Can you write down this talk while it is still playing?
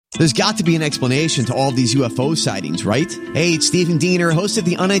There's got to be an explanation to all of these UFO sightings, right? Hey, it's Stephen Diener, host of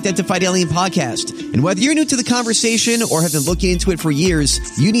the Unidentified Alien Podcast. And whether you're new to the conversation or have been looking into it for years,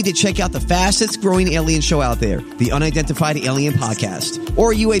 you need to check out the fastest growing alien show out there, the Unidentified Alien Podcast,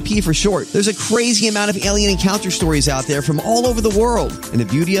 or UAP for short. There's a crazy amount of alien encounter stories out there from all over the world. And the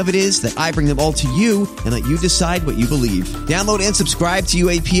beauty of it is that I bring them all to you and let you decide what you believe. Download and subscribe to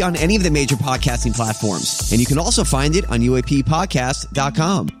UAP on any of the major podcasting platforms. And you can also find it on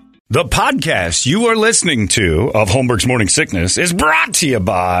UAPpodcast.com. The podcast you are listening to of Holmberg's Morning Sickness is brought to you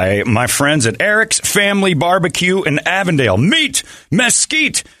by my friends at Eric's Family Barbecue in Avondale. Meat,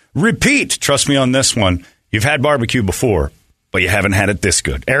 mesquite, repeat. Trust me on this one. You've had barbecue before, but you haven't had it this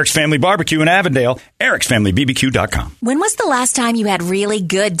good. Eric's Family Barbecue in Avondale, ericsfamilybbq.com. When was the last time you had really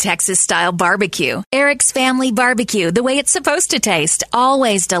good Texas-style barbecue? Eric's Family Barbecue, the way it's supposed to taste.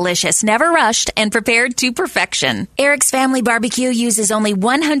 Always delicious, never rushed, and prepared to perfection. Eric's Family Barbecue uses only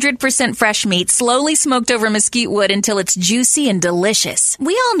 100% fresh meat, slowly smoked over mesquite wood until it's juicy and delicious.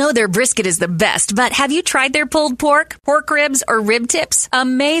 We all know their brisket is the best, but have you tried their pulled pork ribs, or rib tips?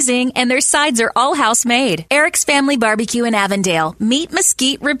 Amazing, and their sides are all house-made. Eric's Family Barbecue in Avondale. Meat,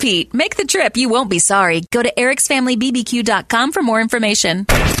 mesquite, repeat. Make the trip. You won't be sorry. Go to ericsfamilybbq.com for more information.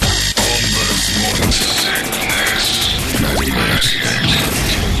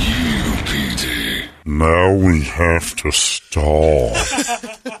 Now we have to stall.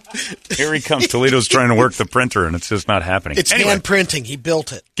 Here he comes. Toledo's trying to work the printer, and it's just not happening. It's hand printing. He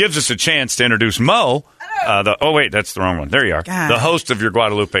built it. Gives us a chance to introduce Mo. Wait, that's the wrong one. There you are. God. The host of your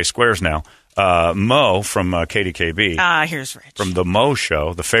Guadalupe Squares now. Mo from KDKB. Here's Rich. From the Mo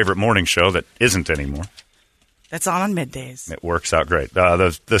Show, the favorite morning show that isn't anymore. That's on middays. It works out great.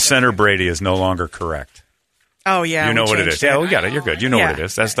 The center Brady is no longer correct. Oh, yeah. You know what it is. Yeah, we got it. You're good. You know what it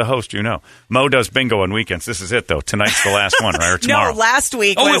is. That's the host, you know. Mo does bingo on weekends. This is it, though. Tonight's the last one, right? Or tomorrow? No, last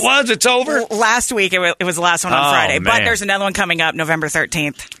week. Oh, it was? It's over? Last week, it was the last one on Friday. Man. But there's another one coming up November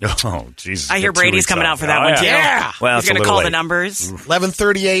 13th. Oh, Jesus. I hear Brady's coming out for that one, too. Yeah. Well, he's going to call the numbers.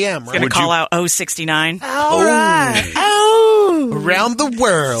 11:30 a.m. He's going to call out 069. All right. Oh. Around the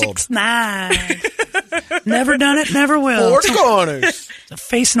world. 6'9". Never done it, never will. Four corners.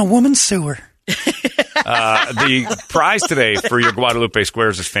 Facing a woman's sewer. The prize today for your Guadalupe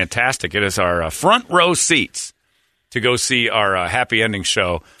Squares is fantastic. It is our front row seats to go see our happy ending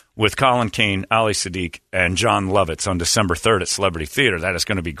show with Colin Keane, Ali Sadiq, and John Lovitz on December 3rd at Celebrity Theater. That is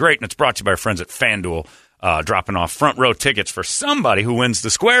going to be great, and it's brought to you by our friends at FanDuel, dropping off front row tickets for somebody who wins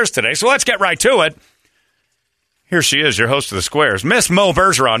the Squares today. So let's get right to it. Here she is, your host of the Squares, Miss Mo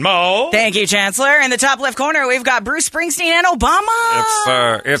Bergeron. Mo. Thank you, Chancellor. In the top left corner, we've got Bruce Springsteen and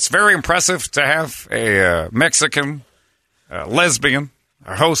Obama. It's very impressive to have a Mexican lesbian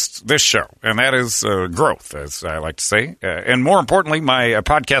host this show, and that is growth, as I like to say. And more importantly, my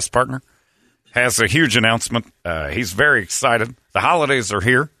podcast partner has a huge announcement. He's very excited. The holidays are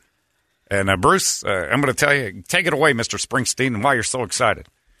here. And Bruce, I'm going to tell you, take it away, Mr. Springsteen, and why you're so excited.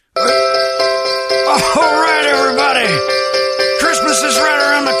 All right, everybody. Christmas is right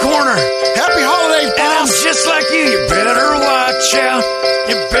around the corner. Happy holidays, And I'm just like you. You better watch out.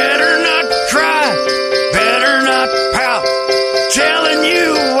 You better not cry. Better not pout. Telling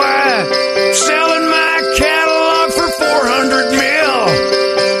you why. Selling my catalog for $400 million.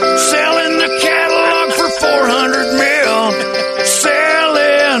 Selling the catalog for $400 million.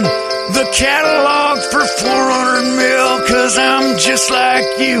 Selling the catalog for $400 million. 'Cause I'm just like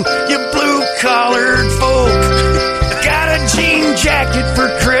you blue-collared folk. Got a jean jacket for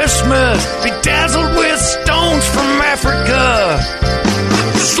Christmas, bedazzled with stones from Africa.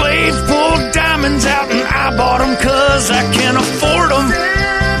 Slave pulled diamonds out and I bought them 'cause I can afford them.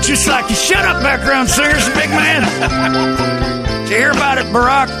 Just like you. Shut up, background singers, big man. Did you hear about it,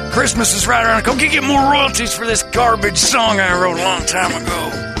 Barack? Christmas is right around. Go get more royalties for this garbage song I wrote a long time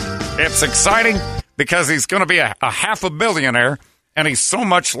ago. It's exciting because he's going to be a half a billionaire. And he's so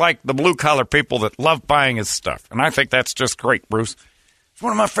much like the blue-collar people that love buying his stuff. And I think that's just great, Bruce. It's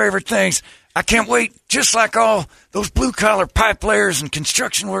one of my favorite things. I can't wait, just like all those blue-collar pipe layers and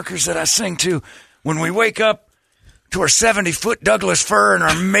construction workers that I sing to, when we wake up to our 70-foot Douglas fir in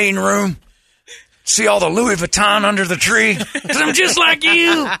our main room, see all the Louis Vuitton under the tree. 'Cause I'm just like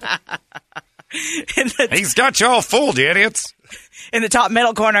you. He's got you all fooled, you idiots. In the top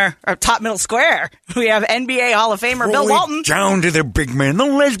middle corner, or top middle square, we have NBA Hall of Famer Bill Walton. Down to the big man. The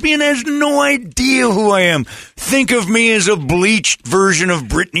lesbian has no idea who I am. Think of me as a bleached version of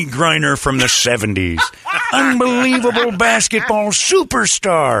Brittany Griner from the 70s. Unbelievable basketball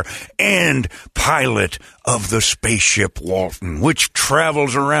superstar and pilot of the spaceship Walton, which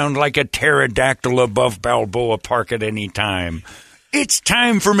travels around like a pterodactyl above Balboa Park at any time. It's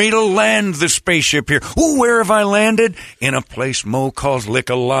time for me to land the spaceship here. Ooh, where have I landed? In a place Mo calls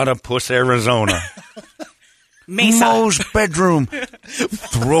Lick-a-Lotta Puss, Arizona. Mesa. Mo's bedroom.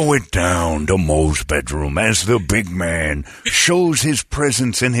 Throw it down to Mo's bedroom as the big man shows his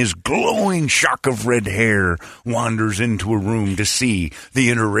presence and his glowing shock of red hair wanders into a room to see the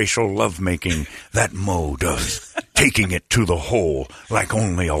interracial lovemaking that Mo does, taking it to the hole like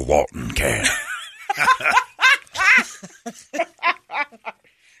only a Walton can.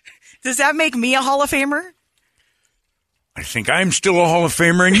 Does that make me a Hall of Famer? I think I'm still a Hall of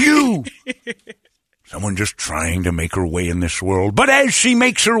Famer, and you... Someone just trying to make her way in this world. But as she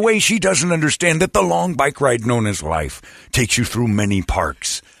makes her way, she doesn't understand that the long bike ride known as life takes you through many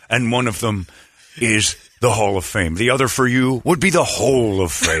parks. And one of them is the Hall of Fame. The other for you would be the Hole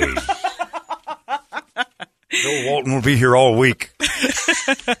of Fame. Bill Walton will be here all week.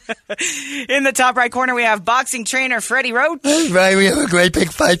 In the top right corner, we have boxing trainer Freddie Roach. That's right. We have a great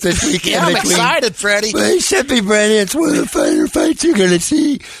big fight this weekend. Yeah, I'm excited, Freddie. Well, it should be, Freddie. It's one of the fighter fights you're going to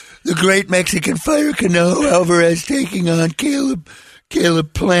see. The great Mexican fighter Canelo Alvarez taking on Caleb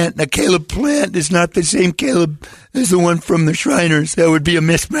Plant. Now, Caleb Plant is not the same Caleb as the one from the Shriners. That would be a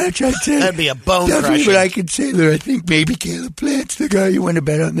mismatch, I'd say. That'd be a bone Definitely, crushing. but I could say that I think maybe Caleb Plant's the guy you want to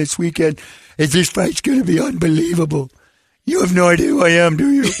bet on this weekend, as this fight's going to be unbelievable. You have no idea who I am,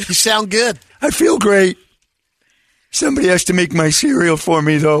 do you? You sound good. I feel great. Somebody has to make my cereal for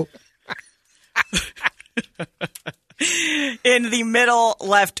me, though. In the middle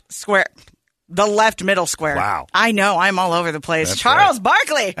left square. The left middle square. Wow. I know. I'm all over the place. That's Charles right.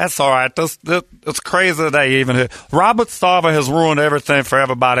 Barkley. That's all right. It's crazy that they even hit. Robert Sarver has ruined everything for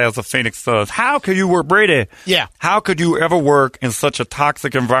everybody as a Phoenix Suns. How could you work, Brady? Yeah. How could you ever work in such a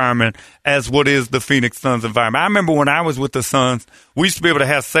toxic environment as what is the Phoenix Suns environment? I remember when I was with the Suns, we used to be able to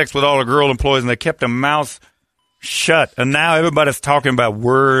have sex with all the girl employees, and they kept their mouths shut. And now everybody's talking about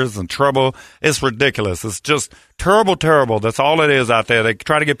words and trouble. It's ridiculous. It's just terrible. That's all it is out there. They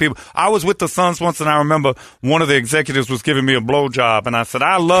try to get people. I was with the Suns once, and I remember one of the executives was giving me a blowjob, and I said,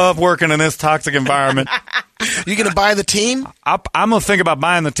 I love working in this toxic environment. You going to buy the team? I'm going to think about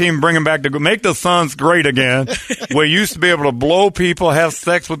buying the team, bringing back make the Suns great again, where you used to be able to blow people, have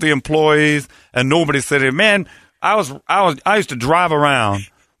sex with the employees, and nobody said it. Man, I used to drive around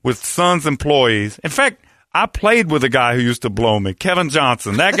with Suns employees. In fact, I played with a guy who used to blow me, Kevin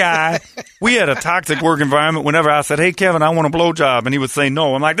Johnson. That guy, we had a toxic work environment. Whenever I said, hey, Kevin, I want a blowjob, and he would say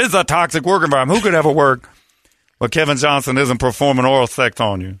no. I'm like, this is a toxic work environment. Who could ever work? Well, Kevin Johnson isn't performing oral sex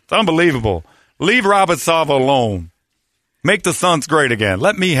on you. It's unbelievable. Leave Robert Sarver alone. Make the Suns great again.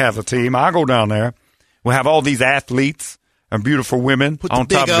 Let me have a team. I'll go down there. We'll have all these athletes and beautiful women Put on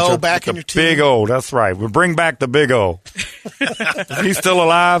the top big of each O other. back in The your team. Big O, that's right. We'll bring back the Big O. Is he still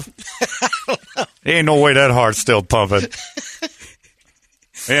alive? There ain't no way that heart's still pumping.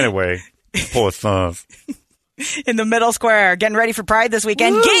 Anyway, poor Suns. In the middle square, getting ready for Pride this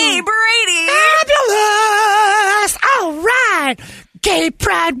weekend, Gay Brady. Fabulous! All right. Gay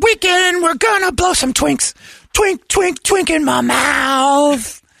Pride weekend. We're gonna blow some twinks. Twink, twink, twink in my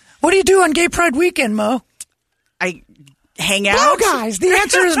mouth. What do you do on Gay Pride weekend, Mo? I hang Blow, out. guys. The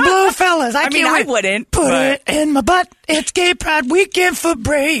answer is blow, fellas. I mean, can't I wait. wouldn't, Put but- it in my butt. It's Gay Pride weekend for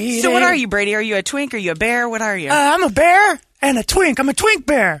Brady. So what are you, Brady? Are you a twink? Are you a bear? What are you? I'm a bear and a twink. I'm a twink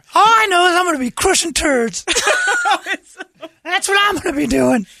bear. All I know is I'm going to be crushing turds. That's what I'm going to be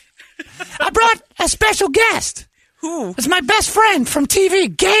doing. I brought a special guest. Who? It's my best friend from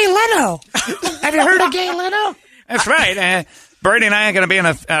TV, Gay Leno. Have you heard of Gay Leno? That's right. Brady and I are going to be in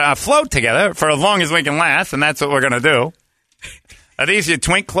a float together for as long as we can last, and that's what we're going to do. Are these your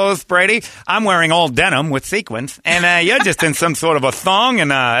twink clothes, Brady? I'm wearing all denim with sequins, and you're just in some sort of a thong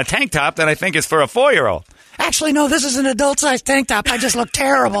and a tank top that I think is for a 4-year-old. Actually, no, this is an adult-sized tank top. I just look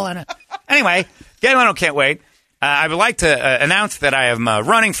terrible in it. Anyway, Gay Leno can't wait. I would like to announce that I am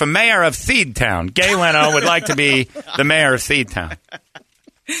running for mayor of Seedtown. Gay Leno would like to be the mayor of Seedtown.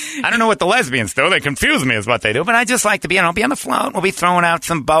 I don't know what the lesbians do. They confuse me is what they do. But I just like to be, be on the float. We'll be throwing out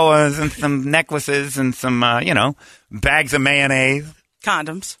some boas and some necklaces and some, bags of mayonnaise.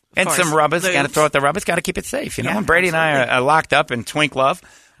 Condoms. And course. some rubbers. Lubes. Got to throw out the rubbers. Got to keep it safe, Yeah, And Brady and I are locked up in twink love.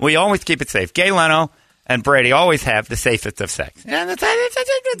 We always keep it safe. Gay Leno and Brady always have the safest of sex. And that's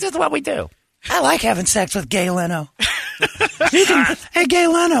just what we do. I like having sex with Gay Leno. Hey, Gay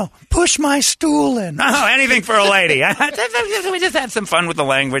Leno, push my stool in. Oh, anything for a lady. We just had some fun with the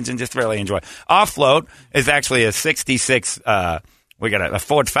language and just really enjoy. Our float is actually a 66, we got a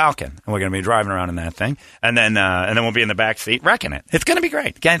Ford Falcon, and we're going to be driving around in that thing. And then we'll be in the back seat wrecking it. It's going to be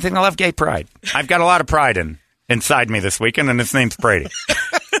great. I think I love gay pride. I've got a lot of pride inside me this weekend, and his name's Brady.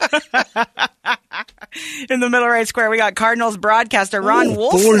 In the middle right square, we got Cardinals broadcaster Ron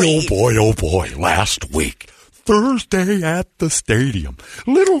Boy, Wolfley. oh boy, last week. Thursday at the stadium.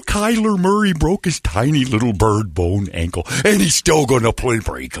 Little Kyler Murray broke his tiny little bird bone ankle, and he's still going to play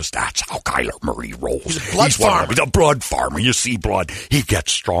because that's how Kyler Murray rolls. He's a blood farmer. You see blood, he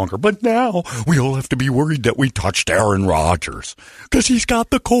gets stronger. But now we all have to be worried that we touched Aaron Rodgers because he's got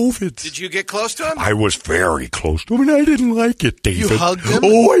the COVID. Did you get close to him? I was very close to him, and I didn't like it, David. You hugged him?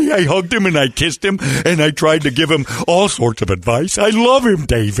 Oh, I hugged him, and I kissed him, and I tried to give him all sorts of advice. I love him,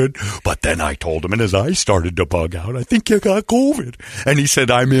 David. But then I told him, and his eyes started to bug out, I think you got COVID. And he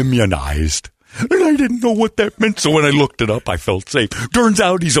said, I'm immunized. And I didn't know what that meant, so when I looked it up, I felt safe. Turns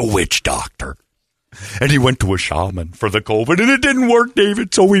out he's a witch doctor. And he went to a shaman for the COVID, and it didn't work,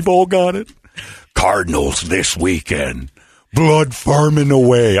 David, so we've all got it. Cardinals this weekend. Blood farming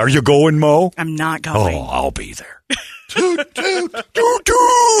away. Are you going, Mo? I'm not going. Oh, I'll be there. Toot, toot, toot,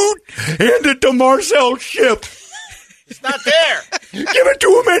 toot. Hand it to Marcel Ship. He's not there. Give it to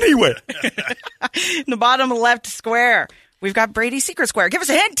him anyway. In the bottom left square, we've got Brady Secret Square. Give us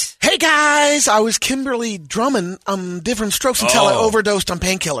a hint. Hey, guys. I was Kimberly drumming different strokes until I overdosed on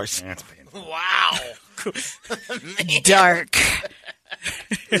painkillers. Wow. Dark.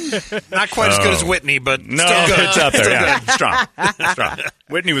 Not quite as good as Whitney, but No, still good. it's up there. Yeah, strong.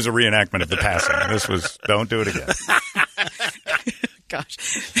 Whitney was a reenactment of the passing. This was, don't do it again.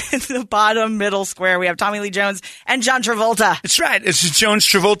 Gosh. In the bottom middle square, we have Tommy Lee Jones and John Travolta. That's right. It's the Jones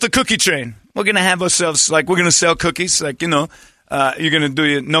Travolta cookie train. We're going to have ourselves, we're going to sell cookies. You're going to do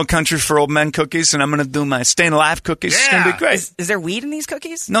your No Country for Old Men cookies, and I'm going to do my Staying Alive cookies. It's going to be great. Is there weed in these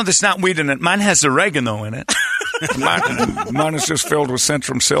cookies? No, there's not weed in it. Mine has oregano in it. Mine is just filled with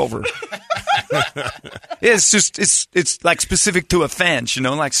Centrum Silver. It's like specific to a fans,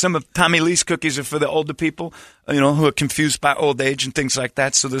 like some of Tommy Lee's cookies are for the older people, who are confused by old age and things like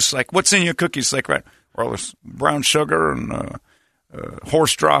that. So there's what's in your cookies? Right, well, there's brown sugar and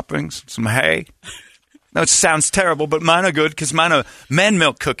horse droppings, some hay. No, it sounds terrible, but mine are good because mine are man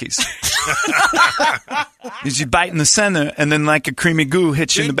milk cookies. You bite in the center, and then a creamy goo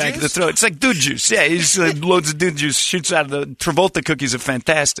hits you in the back of the throat. It's like dude juice. Yeah, loads of dude juice shoots out of the Travolta cookies are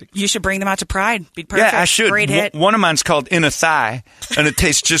fantastic. You should bring them out to Pride. Be perfect. Yeah, I should. Great hit. One of mine's called Inner Thigh, and it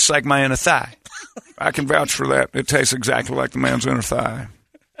tastes just like my inner thigh. I can vouch for that. It tastes exactly like the man's inner thigh.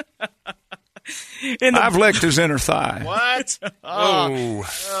 I've licked his inner thigh. What?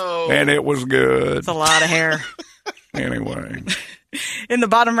 Oh. And it was good. It's a lot of hair. Anyway. In the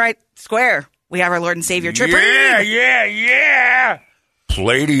bottom right square, we have our Lord and Savior, Trip Reed. Yeah.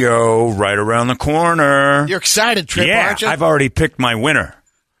 Play-Doh right around the corner. You're excited, Trip, aren't you? I've already picked my winner.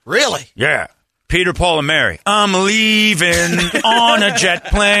 Really? Yeah. Peter, Paul, and Mary. I'm leaving on a jet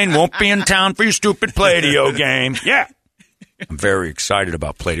plane. Won't be in town for your stupid Play-Doh game. Yeah. I'm very excited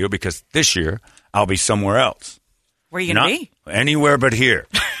about Play-Doh because this year I'll be somewhere else. Where are you going to be? Anywhere but here.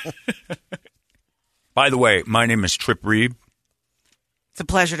 By the way, my name is Trip Reeb. It's a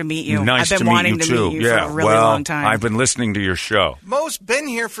pleasure to meet you. Nice I've been to wanting meet you, to too. meet you for a really long time. I've been listening to your show. Mo's been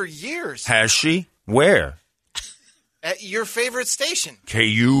here for years. Has she? Where? At your favorite station.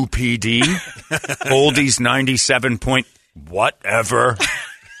 KUPD? Oldies 97 point whatever.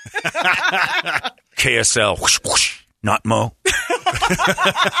 KSL. Whoosh, whoosh. Not Mo.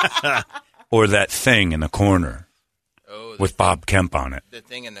 Or that thing in the corner with Bob Kemp on it. The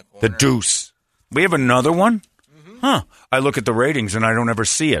thing in the corner. The Deuce. We have another one? Mm-hmm. Huh. I look at the ratings and I don't ever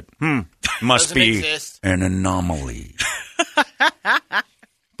see it. Must Doesn't be exist. an anomaly.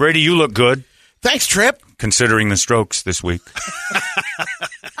 Brady, you look good. Thanks, Trip. Considering the strokes this week.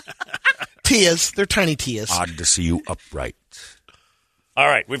 Tias. They're tiny Tias. Odd to see you upright. All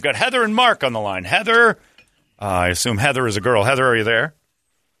right. We've got Heather and Mark on the line. Heather. I assume Heather is a girl. Heather, are you there?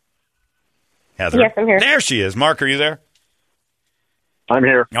 Heather? Yes, I'm here. There she is. Mark, are you there? I'm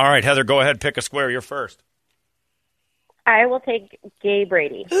here. All right, Heather, go ahead. Pick a square. You're first. I will take Gay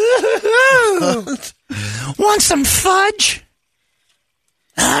Brady. Want some fudge?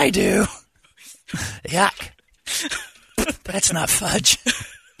 I do. Yuck. That's not fudge.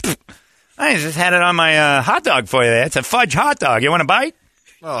 I just had it on my hot dog for you there. It's a fudge hot dog. You want a bite?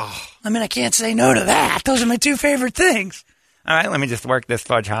 Oh. I mean, I can't say no to that. Those are my two favorite things. All right, let me just work this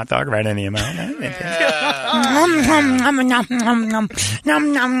fudge hot dog right into your mouth.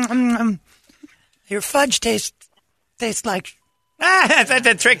 Your fudge tastes like...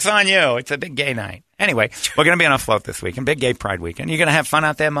 The trick's on you. It's a big gay night. Anyway, we're going to be on a float this weekend, big gay pride weekend. You going to have fun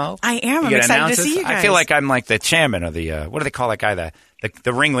out there, Mo? I am. I'm excited to see you guys. I feel like I'm like the chairman of the, what do they call that guy,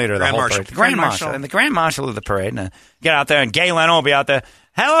 the ringleader of the whole parade? The Grand Marshal. And the Grand Marshal of the parade. And get out there, and Gay Leno will be out there.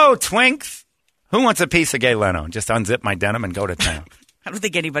 Hello, twinks. Who wants a piece of Gay Leno? Just unzip my denim and go to town. I don't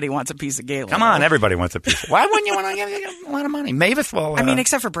think anybody wants a piece of gay Leno. Come on, everybody wants a piece. Why wouldn't you want to give a lot of money? Mavis will. I mean,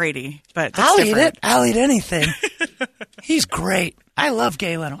 except for Brady, but that's I'll eat different. it. I'll eat anything. He's great. I love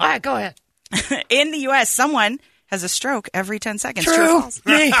Gay Leno. All right, go ahead. In the U.S., someone has a stroke every 10 seconds. True. True or false?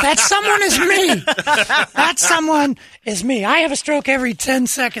 Me. That someone is me. That someone is me. I have a stroke every 10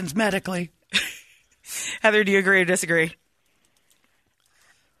 seconds medically. Heather, do you agree or disagree?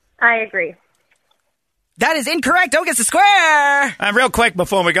 I agree. That is incorrect. Don't get the square. Real quick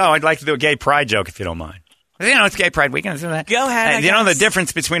before we go, I'd like to do a gay pride joke if you don't mind. You know, it's Gay Pride Weekend. Isn't that? Go ahead. You know the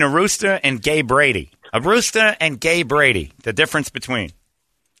difference between a rooster and Gay Brady? A rooster and Gay Brady. The difference between?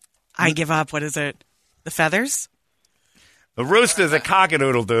 I give up. What is it? The feathers? The rooster's a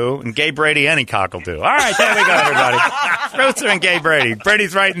cock-a-doodle-doo, and Gay Brady any cock-will-do. All right, there we go, everybody. Rooster and Gay Brady.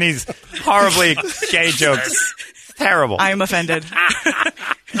 Brady's writing these horribly gay jokes. It's terrible. I am offended.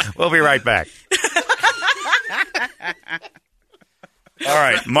 We'll be right back. All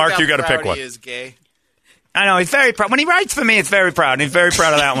right, Mark, you got to pick one. He is gay. I know, he's very proud. When he writes for me, it's very proud. And he's very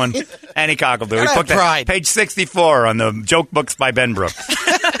proud of that one. Any cock-will-do. He put that page 64 on the joke books by Ben Brooks.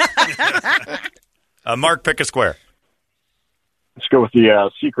 Mark, pick a square. Let's go with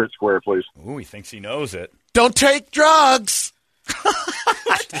the secret square, please. Ooh, he thinks he knows it. Don't take drugs.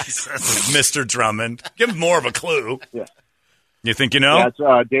 Mr. Drummond. Give him more of a clue. Yeah. You think you know?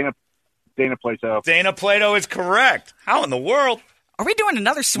 Yeah, it's Dana Plato. Dana Plato is correct. How in the world? Are we doing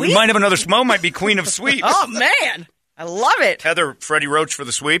another sweep? We might have another Smo might be queen of sweeps. Oh, man. I love it. Heather, Freddie Roach for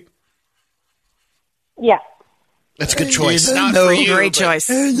the sweep? Yeah. That's a good choice. Not for you. Great choice.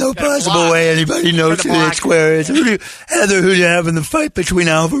 There's no possible way anybody knows who that square is. Heather, who do you have in the fight between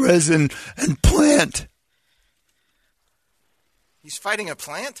Alvarez and Plant? He's fighting a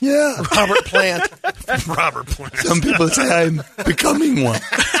plant? Yeah. Robert Plant. Robert Plant. Some people say I'm becoming one.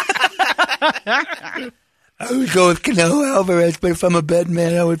 I would go with Canelo Alvarez, but if I'm a bed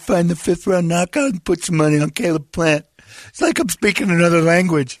man, I would find the 5th round knockout and put some money on Caleb Plant. It's like I'm speaking another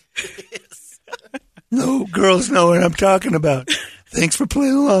language. No girls know what I'm talking about. Thanks for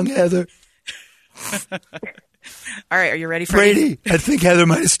playing along, Heather. All right, are you ready for Brady, I think Heather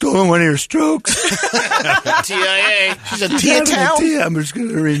might have stolen one of your strokes. TIA. She's a Tia Town. I'm just going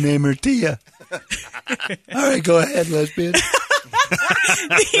to rename her Tia. All right, go ahead, lesbian.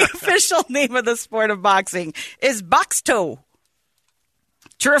 The official name of the sport of boxing is box toe.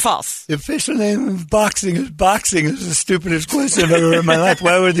 True or false? The official name of boxing is the stupidest question I've ever heard in my life.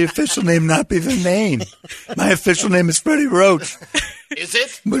 Why would the official name not be the name? My official name is Freddie Roach. Is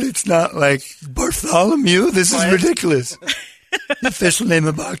it? But it's not like Bartholomew. This is ridiculous. The official name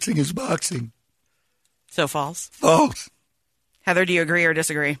of boxing is boxing. So false. False. Heather, do you agree or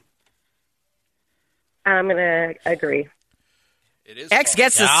disagree? I'm going to agree. It is. X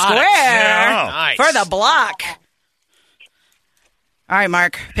gets the Got square it. Nice. for the block. All right,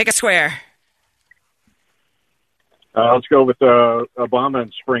 Mark, pick a square. Let's go with Obama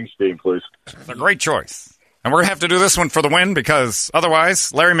and Springsteen, please. It's a great choice. And we're going to have to do this one for the win because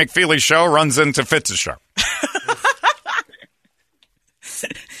otherwise Larry McFeely's show runs into Fitz's show.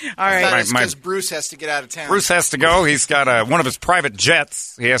 All right. Because Bruce has to get out of town. Bruce has to go. He's got one of his private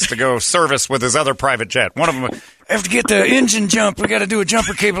jets. He has to go service with his other private jet. One of them. I have to get the engine jump. We got to do a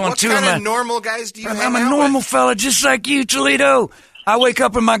jumper cable on What 2 kind of my. of normal guys do you hang I'm a out normal with? fella, just like you, Toledo. I wake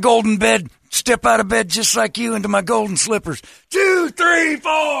up in my golden bed, step out of bed just like you into my golden slippers. 2, 3,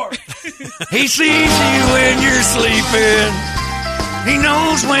 4. He sees you when you're sleeping. He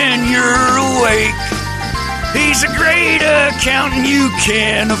knows when you're awake. He's a great accountant you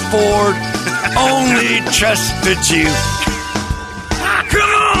can afford. Only trusted you. Come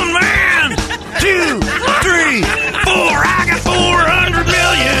on, man! 2, 3, 4. I got 400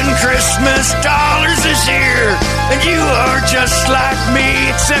 million Christmas dollars this year. And you are just like me,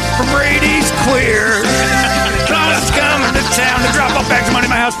 except for Brady's queer. Claus is coming to town to drop off bags of money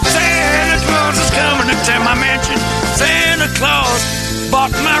in my house. Santa Claus is coming to town, my mansion. Santa Claus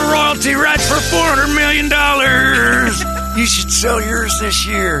bought my royalty rights for $400 million. You should sell yours this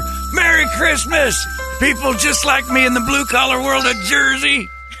year. Merry Christmas, people just like me in the blue-collar world of Jersey.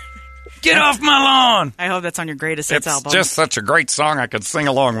 Get off my lawn. I hope that's on your greatest hits It's album. just such a great song. I could sing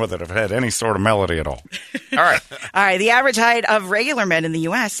along with it if it had any sort of melody at all. All right. All right, the average height of regular men in the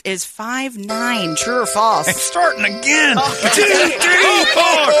U.S. is 5'9". True or false? It's starting again. 2, 3, 4.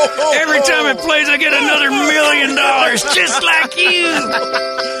 Every time it plays, I get another $1 million, just like you.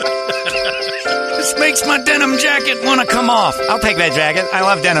 This makes my denim jacket want to come off. I'll take that jacket. I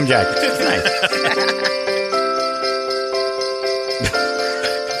love denim jackets. It's nice.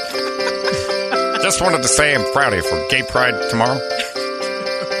 Just wanted to say I'm proud of you for Gay Pride tomorrow.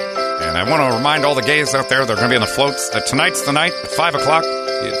 And I want to remind all the gays out there that are going to be on the floats that tonight's the night at 5 o'clock.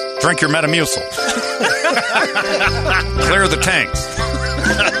 You drink your Metamucil. Clear the tanks.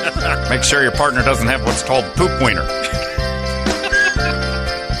 Make sure your partner doesn't have what's called poop wiener.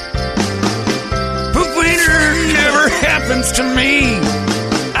 Poop wiener never happens to me.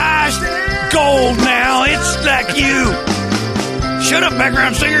 I's gold now. It's like you. Shut up,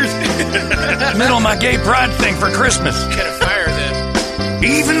 background singers. Middle of my gay pride thing for Christmas. Get a fire then.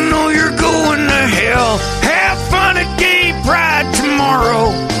 Even though you're going to hell, have fun at gay pride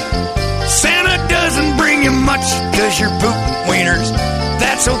tomorrow. Santa doesn't bring you much because you're pooping wieners.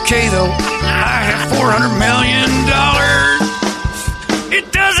 That's okay, though. I have $400 million.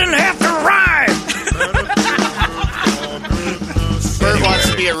 It doesn't have to rhyme. Bert wants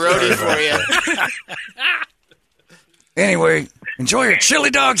to be a roadie for you. Anyway, enjoy your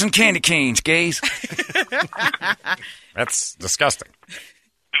chili dogs and candy canes, gays. That's disgusting.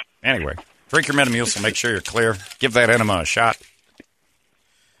 Anyway, drink your Metamucil. Make sure you're clear. Give that enema a shot.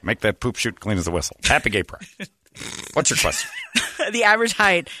 Make that poop chute clean as a whistle. Happy Gay Pride. What's your question? The average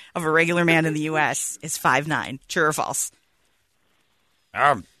height of a regular man in the U.S. is 5'9". True or false?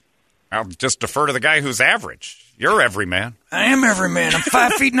 I'll just defer to the guy who's average. You're every man. I am every man. I'm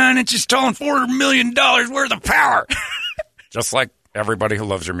 5 feet 9 inches tall and $400 million worth of power. Just like everybody who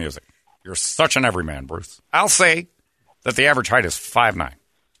loves your music. You're such an everyman, Bruce. I'll say that the average height is 5'9".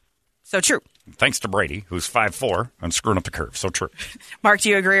 So true. Thanks to Brady, who's 5'4", and screwing up the curve. So true. Mark, do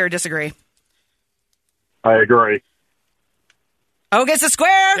you agree or disagree? I agree. O gets a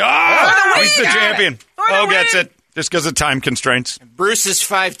square. Oh, he's the champion. O gets it. Just because of time constraints. Bruce is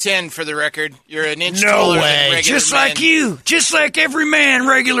 5'10", for the record. You're an inch No taller way. than regular Just men. like you. Just like every man,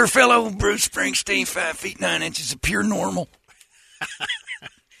 regular fellow Bruce Springsteen, 5 feet 9 inches of pure normal.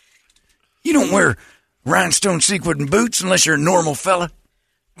 You don't wear rhinestone sequin boots unless you're a normal fella.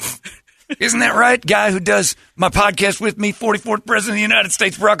 Isn't that right? Guy who does my podcast with me, 44th President of the United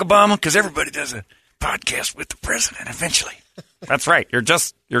States, Barack Obama, because everybody does a podcast with the president eventually. That's right. You're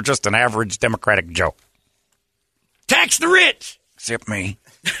just an average Democratic Joe. Tax the rich. Except me.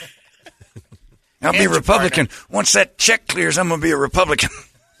 I'll be a Republican. Once that check clears, I'm going to be a Republican.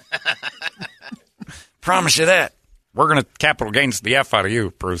 Promise you that. We're going to capital gains the F out of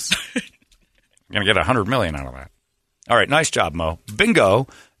you, Bruce. You're going to get $100 million out of that. All right, nice job, Mo. Bingo,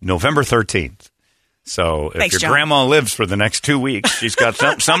 November 13th. So if Thanks, your John. grandma lives for the next 2 weeks, she's got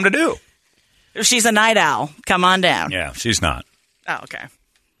something to do. If she's a night owl, come on down. Yeah, she's not. Oh, okay.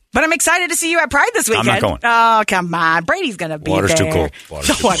 But I'm excited to see you at Pride this weekend. I'm not going. Oh, come on. Brady's going to be Water's there. too cold.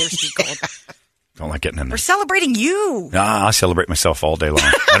 The water's too cold. Don't like getting in there. We're celebrating you. Nah, I celebrate myself all day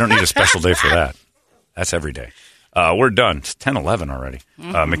long. I don't need a special day for that. That's every day. We're done. It's 10:11 already.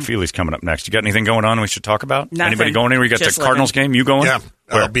 McFeely's coming up next. You got anything going on we should talk about? Nothing. Anybody going anywhere? You got Just the Cardinals game? You going? Yeah.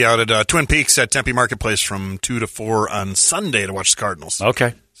 Where? I'll be out at Twin Peaks at Tempe Marketplace from 2 to 4 on Sunday to watch the Cardinals.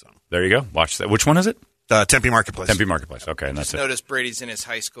 Okay. There you go. Watch that. Which one is it? Tempe Marketplace. Tempe Marketplace. Okay, and that's Just it. notice Brady's in his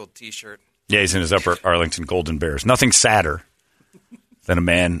high school T-shirt. Yeah, he's in his Upper Arlington Golden Bears. Nothing sadder than a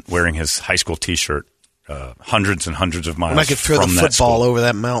man wearing his high school T-shirt hundreds and hundreds of miles When I could throw the from that football school. over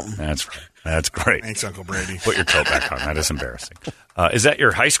that mountain. That's right. That's great. Thanks, Uncle Brady. Put your coat back on. That is embarrassing. Is that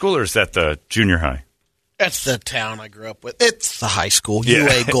your high school or is that the junior high? That's the town I grew up with. It's the high school. Yeah.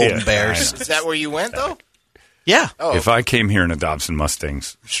 UA Golden Yeah, Bears. Is that where you went, though? Yeah. Oh, If I came here in a Dobson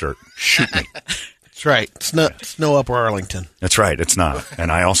Mustangs shirt, shoot me. That's right. It's no Upper Arlington. That's right. It's not.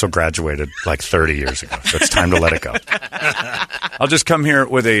 And I also graduated like 30 years ago. So it's time to let it go. I'll just come here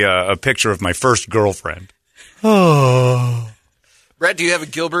with a picture of my first girlfriend. Oh. Brett, do you have a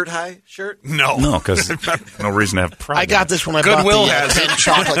Gilbert High shirt? No. No, because no reason to have pride. I got this when I Goodwill bought the has it. 10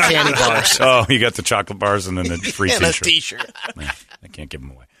 chocolate candy bars. Oh, you got the chocolate bars and then the free And a T-shirt. T-shirt. Man, I can't give them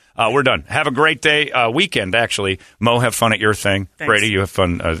away. We're done. Have a great day. Weekend, actually. Mo, have fun at your thing. Thanks. Brady, you have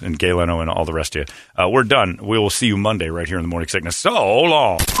fun in Gay Leno and all the rest of you. We're done. We will see you Monday right here in the Morning Sickness. So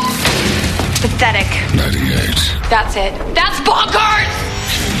long. Pathetic. 98. That's it. That's bonkers!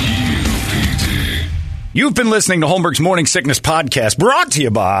 You've been listening to Holmberg's Morning Sickness Podcast, brought to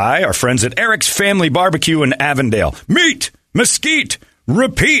you by our friends at Eric's Family Barbecue in Avondale. Meet, mesquite,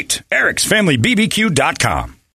 repeat. Eric'sFamilyBBQ.com.